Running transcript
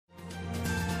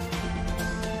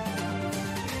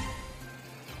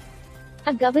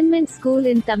A government school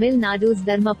in Tamil Nadu's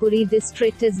Dharmapuri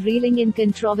district is reeling in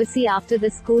controversy after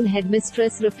the school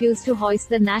headmistress refused to hoist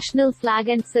the national flag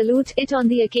and salute it on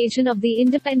the occasion of the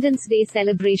Independence Day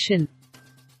celebration.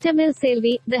 Tamil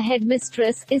Selvi, the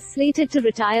headmistress, is slated to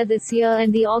retire this year,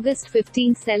 and the August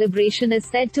 15 celebration is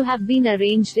said to have been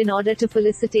arranged in order to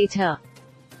felicitate her.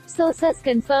 Sources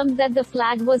confirmed that the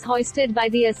flag was hoisted by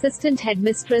the assistant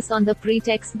headmistress on the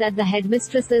pretext that the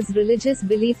headmistress's religious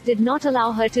belief did not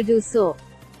allow her to do so.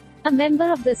 A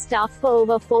member of the staff for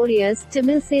over 4 years,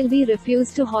 Tamil Selvi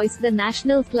refused to hoist the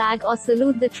national flag or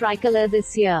salute the tricolour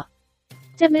this year.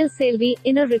 Tamil Selvi,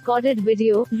 in a recorded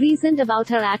video, reasoned about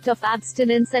her act of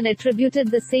abstinence and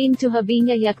attributed the same to her being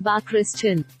a Yakba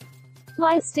Christian.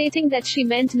 While stating that she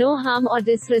meant no harm or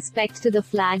disrespect to the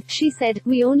flag, she said,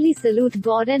 "We only salute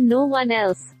God and no one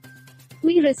else.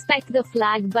 We respect the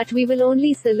flag, but we will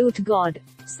only salute God.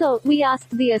 So, we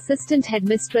asked the assistant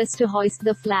headmistress to hoist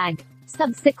the flag."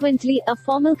 Subsequently, a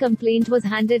formal complaint was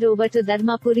handed over to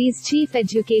Dharmapuri's Chief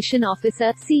Education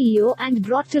Officer (CEO) and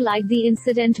brought to light the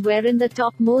incident wherein the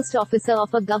topmost officer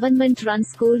of a government-run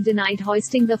school denied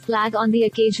hoisting the flag on the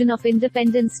occasion of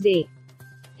Independence Day.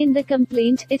 In the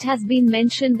complaint, it has been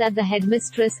mentioned that the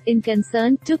headmistress, in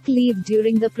concern, took leave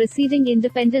during the preceding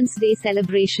Independence Day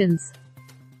celebrations,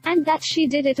 and that she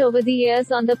did it over the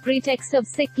years on the pretext of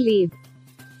sick leave.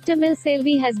 Tamil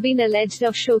Selvi has been alleged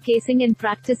of showcasing and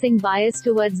practicing bias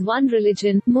towards one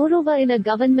religion, moreover in a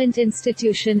government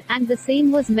institution, and the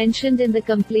same was mentioned in the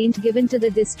complaint given to the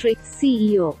district's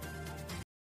CEO.